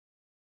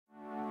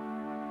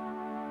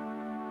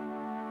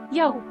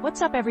Yo,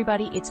 what's up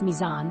everybody, it's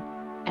Mizan,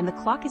 and the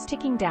clock is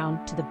ticking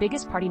down to the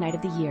biggest party night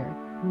of the year,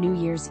 New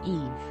Year's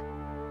Eve.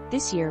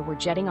 This year, we're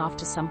jetting off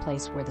to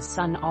someplace where the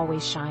sun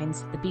always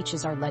shines, the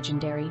beaches are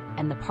legendary,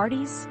 and the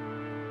parties?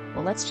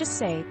 Well, let's just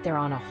say they're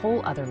on a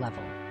whole other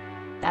level.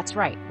 That's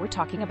right, we're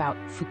talking about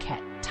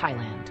Phuket,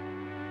 Thailand.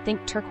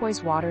 Think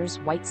turquoise waters,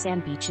 white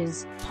sand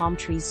beaches, palm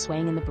trees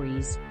swaying in the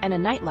breeze, and a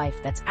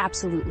nightlife that's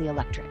absolutely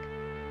electric.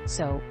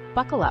 So,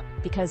 buckle up,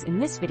 because in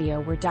this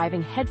video we're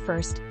diving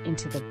headfirst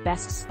into the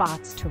best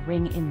spots to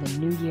ring in the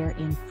new year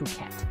in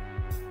Phuket.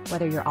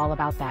 Whether you're all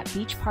about that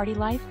beach party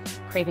life,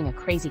 craving a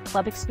crazy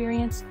club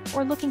experience,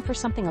 or looking for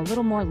something a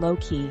little more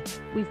low-key,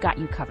 we've got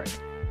you covered.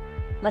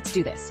 Let's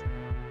do this.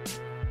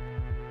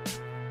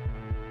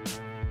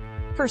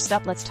 First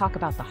up, let's talk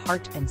about the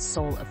heart and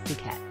soul of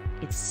Phuket.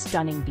 Its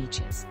stunning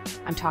beaches.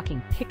 I'm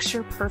talking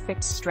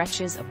picture-perfect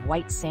stretches of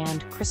white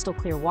sand,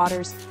 crystal-clear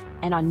waters,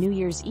 and on New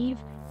Year's Eve,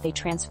 they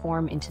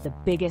transform into the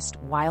biggest,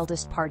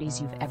 wildest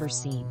parties you've ever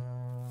seen.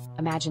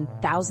 Imagine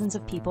thousands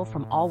of people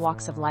from all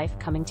walks of life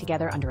coming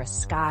together under a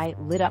sky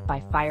lit up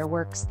by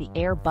fireworks, the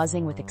air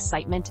buzzing with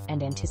excitement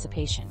and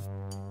anticipation.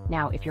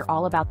 Now, if you're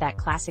all about that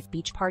classic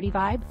beach party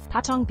vibe,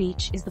 Patong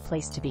Beach is the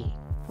place to be.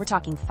 We're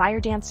talking fire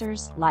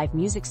dancers, live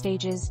music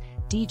stages,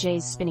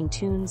 DJs spinning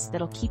tunes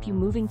that'll keep you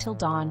moving till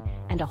dawn,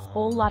 and a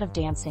whole lot of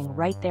dancing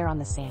right there on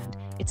the sand.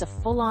 It's a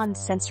full-on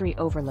sensory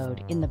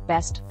overload in the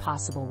best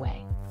possible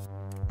way.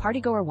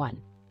 Partygoer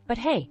 1. But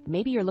hey,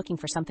 maybe you're looking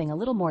for something a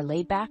little more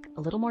laid back,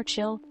 a little more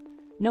chill?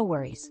 No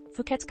worries,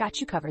 Phuket's got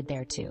you covered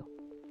there too.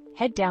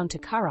 Head down to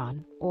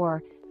Karon,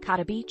 or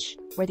Kata Beach,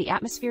 where the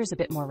atmosphere is a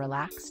bit more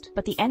relaxed,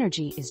 but the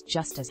energy is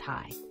just as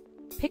high.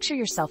 Picture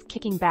yourself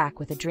kicking back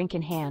with a drink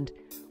in hand,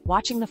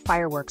 watching the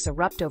fireworks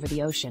erupt over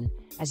the ocean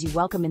as you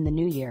welcome in the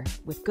new year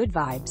with good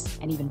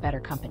vibes and even better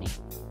company.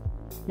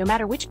 No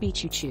matter which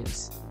beach you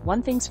choose,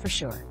 one thing's for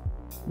sure.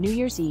 New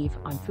Year's Eve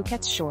on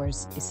Phuket's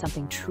shores is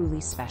something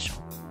truly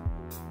special.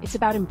 It's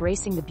about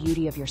embracing the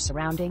beauty of your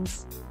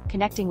surroundings,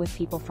 connecting with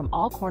people from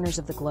all corners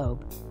of the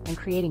globe, and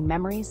creating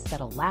memories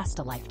that'll last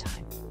a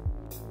lifetime.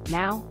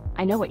 Now,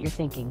 I know what you're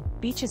thinking.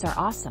 Beaches are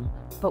awesome,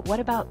 but what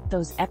about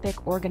those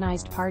epic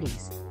organized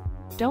parties?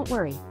 Don't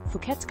worry,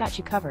 Phuket's got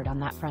you covered on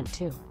that front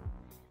too.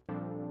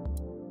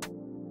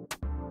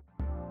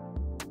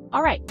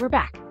 Alright, we're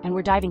back, and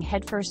we're diving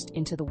headfirst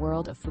into the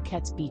world of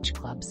Phuket's beach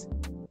clubs.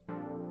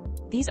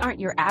 These aren't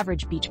your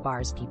average beach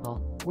bars,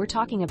 people. We're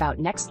talking about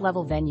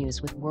next-level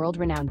venues with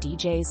world-renowned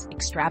DJs,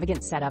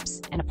 extravagant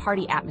setups, and a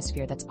party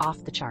atmosphere that's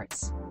off the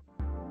charts.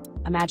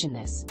 Imagine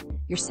this.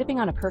 You're sipping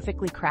on a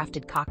perfectly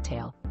crafted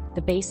cocktail,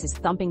 the bass is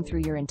thumping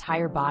through your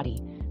entire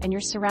body, and you're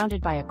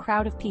surrounded by a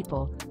crowd of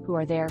people who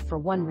are there for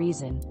one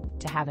reason,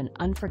 to have an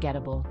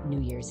unforgettable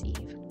New Year's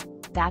Eve.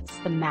 That's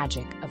the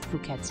magic of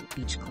Phuket's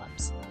beach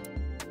clubs.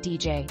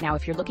 DJ, now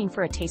if you're looking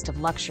for a taste of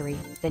luxury,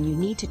 then you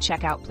need to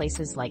check out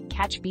places like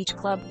Catch Beach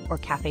Club or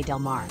Café Del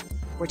Mar.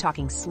 We're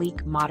talking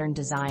sleek, modern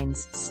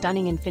designs,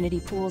 stunning infinity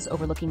pools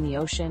overlooking the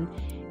ocean,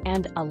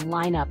 and a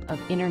lineup of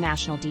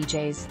international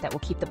DJs that will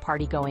keep the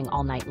party going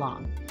all night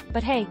long.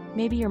 But hey,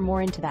 maybe you're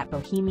more into that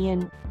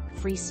bohemian,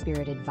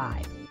 free-spirited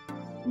vibe.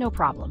 No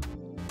problem.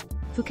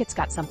 Phuket's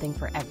got something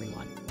for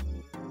everyone.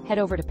 Head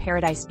over to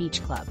Paradise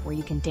Beach Club, where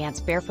you can dance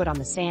barefoot on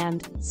the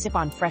sand, sip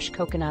on fresh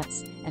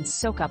coconuts, and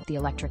soak up the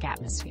electric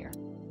atmosphere.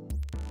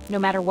 No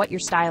matter what your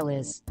style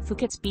is,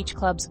 Phuket's beach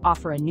clubs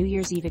offer a New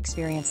Year's Eve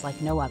experience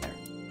like no other.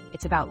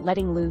 It's about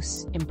letting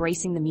loose,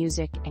 embracing the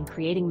music, and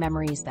creating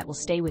memories that will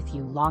stay with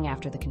you long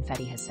after the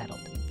confetti has settled.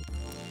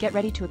 Get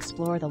ready to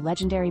explore the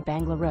legendary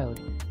Bangla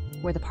Road,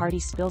 where the party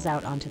spills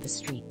out onto the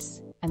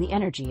streets, and the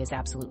energy is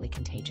absolutely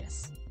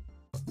contagious.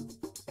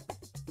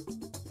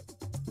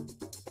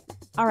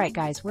 Alright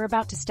guys, we're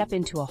about to step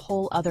into a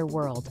whole other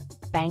world,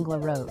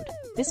 Bangla Road.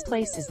 This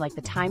place is like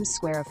the Times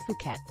Square of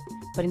Phuket,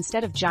 but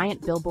instead of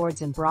giant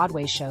billboards and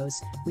Broadway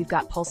shows, we've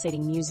got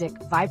pulsating music,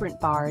 vibrant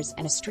bars,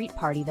 and a street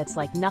party that's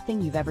like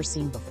nothing you've ever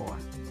seen before.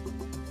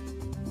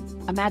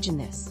 Imagine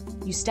this.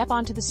 You step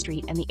onto the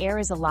street and the air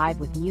is alive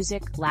with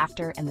music,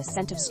 laughter, and the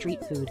scent of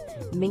street food,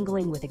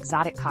 mingling with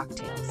exotic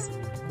cocktails.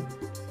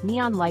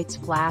 Neon lights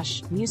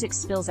flash, music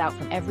spills out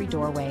from every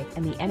doorway,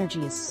 and the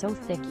energy is so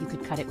thick you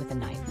could cut it with a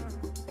knife.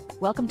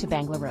 Welcome to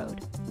Bangla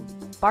Road.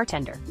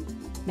 Bartender.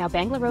 Now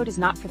Bangla Road is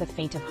not for the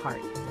faint of heart.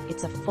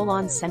 It's a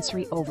full-on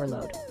sensory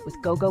overload, with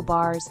go-go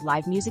bars,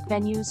 live music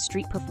venues,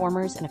 street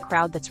performers, and a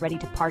crowd that's ready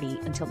to party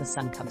until the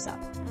sun comes up.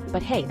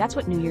 But hey, that's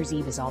what New Year's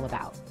Eve is all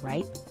about,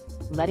 right?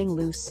 Letting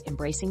loose,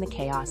 embracing the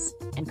chaos,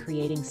 and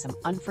creating some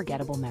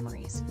unforgettable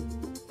memories.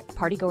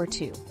 Partygoer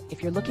 2.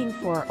 If you're looking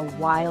for a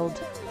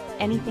wild,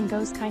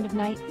 anything-goes kind of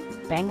night,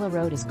 Bangla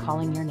Road is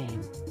calling your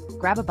name.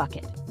 Grab a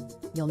bucket.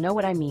 You'll know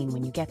what I mean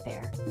when you get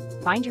there.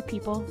 Find your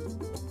people,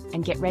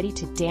 and get ready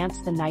to dance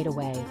the night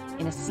away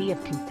in a sea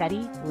of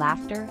confetti,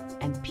 laughter,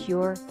 and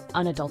pure,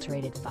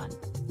 unadulterated fun.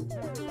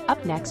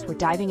 Up next, we're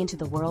diving into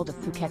the world of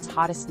Phuket's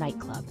hottest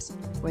nightclubs,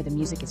 where the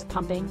music is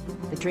pumping,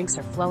 the drinks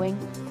are flowing,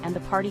 and the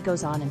party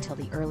goes on until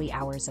the early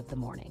hours of the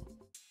morning.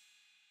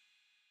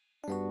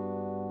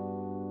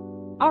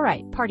 All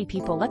right, party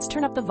people, let's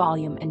turn up the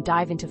volume and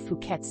dive into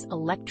Phuket's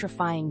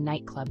electrifying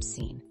nightclub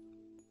scene.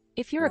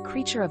 If you're a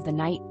creature of the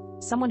night,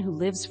 someone who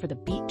lives for the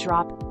beat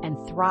drop and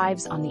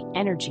thrives on the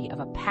energy of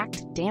a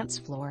packed dance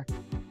floor,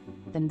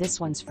 then this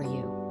one's for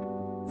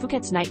you.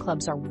 Phuket's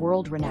nightclubs are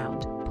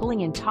world-renowned,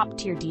 pulling in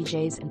top-tier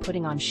DJs and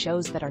putting on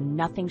shows that are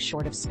nothing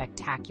short of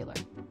spectacular.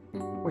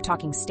 We're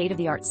talking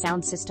state-of-the-art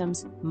sound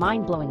systems,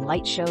 mind-blowing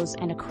light shows,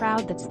 and a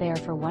crowd that's there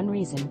for one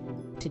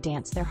reason: to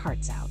dance their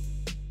hearts out.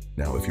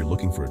 Now, if you're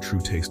looking for a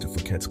true taste of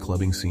Phuket's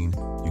clubbing scene,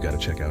 you gotta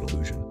check out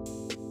Illusion.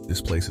 This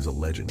place is a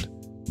legend,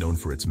 known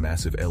for its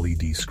massive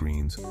LED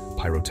screens,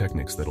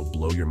 pyrotechnics that'll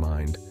blow your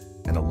mind,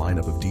 and a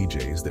lineup of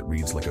DJs that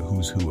reads like a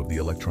who's who of the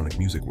electronic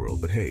music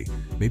world. But hey,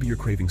 maybe you're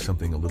craving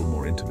something a little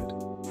more intimate,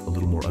 a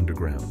little more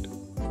underground.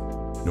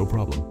 No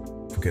problem,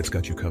 Phuket's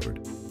got you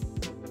covered.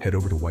 Head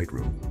over to White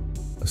Room,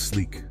 a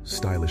sleek,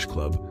 stylish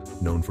club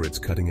known for its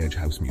cutting-edge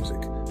house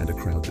music and a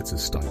crowd that's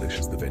as stylish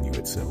as the venue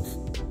itself.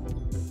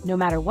 No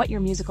matter what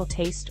your musical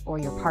taste or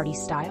your party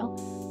style,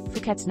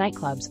 Phuket's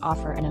nightclubs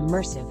offer an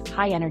immersive,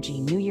 high-energy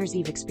New Year's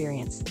Eve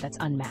experience that's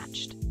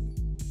unmatched.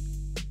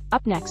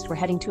 Up next, we're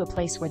heading to a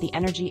place where the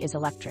energy is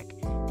electric,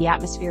 the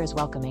atmosphere is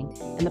welcoming,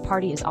 and the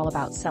party is all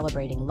about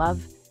celebrating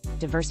love,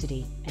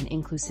 diversity, and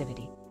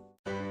inclusivity.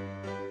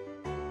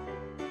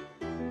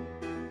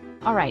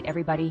 All right,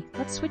 everybody,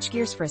 let's switch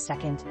gears for a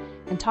second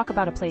and talk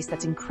about a place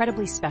that's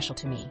incredibly special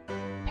to me: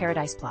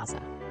 Paradise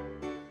Plaza.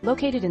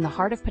 Located in the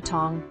heart of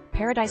Patong,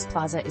 Paradise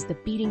Plaza is the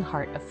beating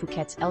heart of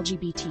Phuket's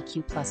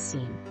LGBTQ+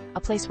 scene, a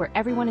place where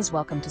everyone is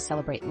welcome to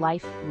celebrate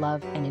life,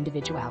 love, and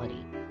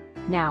individuality.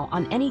 Now,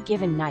 on any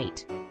given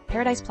night,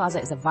 Paradise Plaza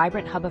is a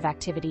vibrant hub of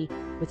activity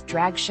with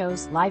drag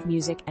shows, live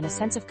music, and a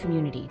sense of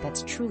community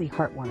that's truly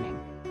heartwarming.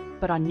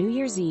 But on New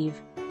Year's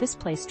Eve, this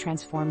place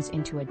transforms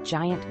into a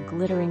giant,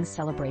 glittering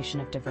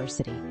celebration of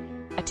diversity,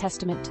 a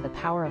testament to the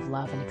power of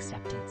love and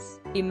acceptance.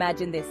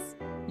 Imagine this.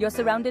 You're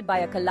surrounded by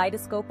a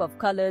kaleidoscope of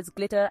colors,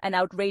 glitter, and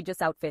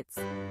outrageous outfits.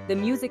 The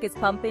music is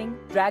pumping,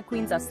 drag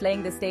queens are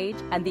slaying the stage,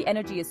 and the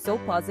energy is so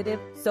positive,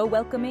 so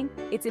welcoming,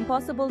 it's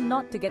impossible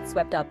not to get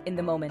swept up in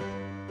the moment.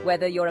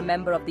 Whether you're a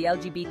member of the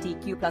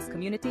LGBTQ+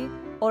 community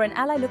or an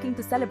ally looking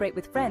to celebrate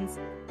with friends,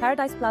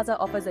 Paradise Plaza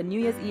offers a New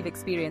Year's Eve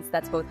experience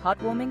that's both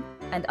heartwarming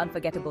and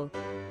unforgettable.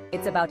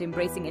 It's about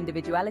embracing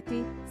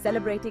individuality,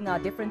 celebrating our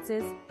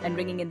differences, and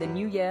ringing in the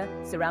new year,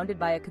 surrounded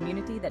by a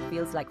community that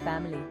feels like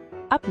family.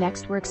 Up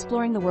next, we're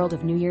exploring the world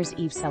of New Year's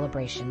Eve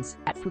celebrations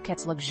at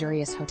Phuket's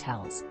luxurious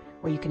hotels,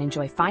 where you can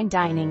enjoy fine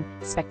dining,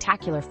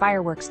 spectacular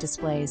fireworks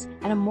displays,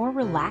 and a more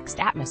relaxed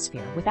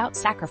atmosphere without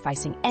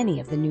sacrificing any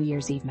of the New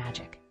Year's Eve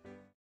magic.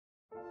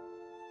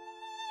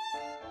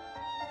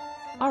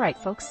 All right,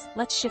 folks,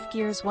 let's shift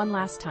gears one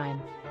last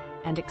time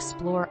and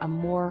explore a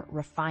more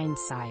refined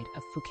side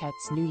of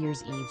Phuket's New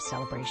Year's Eve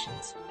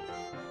celebrations.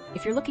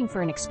 If you're looking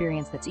for an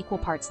experience that's equal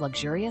parts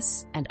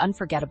luxurious and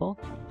unforgettable,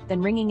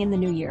 then ringing in the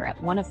new year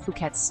at one of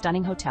Phuket's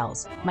stunning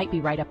hotels might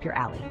be right up your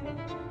alley.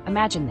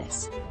 Imagine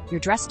this: you're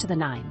dressed to the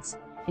nines,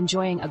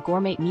 enjoying a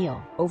gourmet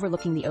meal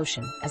overlooking the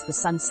ocean as the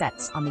sun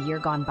sets on the year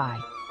gone by.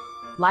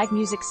 Live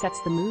music sets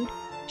the mood,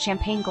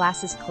 champagne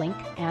glasses clink,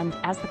 and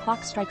as the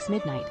clock strikes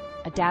midnight,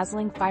 a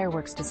dazzling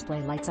fireworks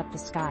display lights up the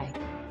sky,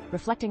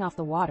 reflecting off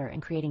the water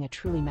and creating a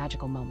truly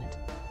magical moment.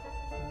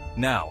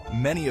 Now,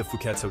 many of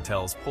Phuket's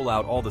hotels pull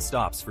out all the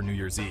stops for New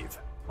Year's Eve,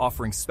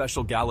 offering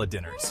special gala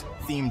dinners,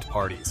 themed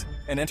parties,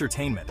 and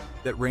entertainment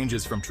that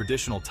ranges from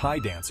traditional Thai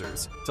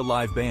dancers to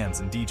live bands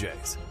and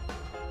DJs.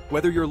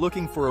 Whether you're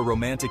looking for a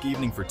romantic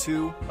evening for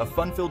two, a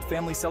fun-filled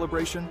family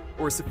celebration,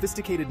 or a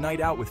sophisticated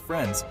night out with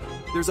friends,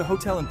 there's a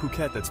hotel in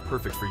Phuket that's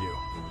perfect for you.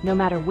 No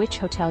matter which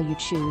hotel you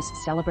choose,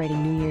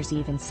 celebrating New Year's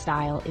Eve in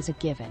style is a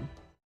given.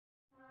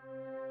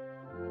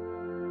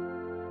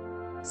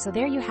 So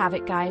there you have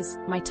it, guys,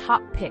 my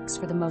top picks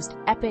for the most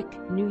epic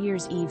New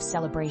Year's Eve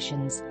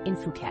celebrations in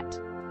Phuket.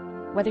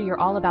 Whether you're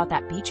all about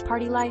that beach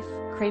party life,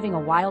 craving a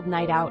wild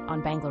night out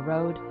on Bangla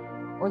Road,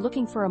 or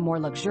looking for a more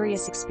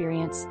luxurious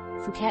experience,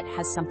 Phuket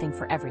has something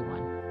for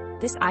everyone.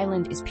 This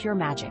island is pure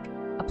magic,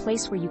 a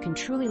place where you can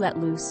truly let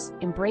loose,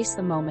 embrace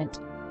the moment,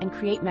 and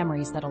create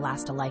memories that'll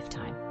last a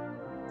lifetime.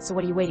 So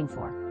what are you waiting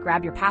for?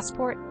 Grab your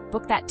passport,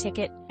 book that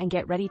ticket, and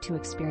get ready to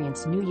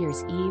experience New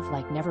Year's Eve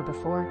like never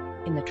before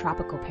in the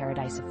tropical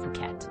paradise of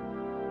Phuket.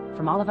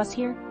 From all of us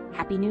here,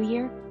 Happy New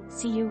Year!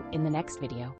 See you in the next video.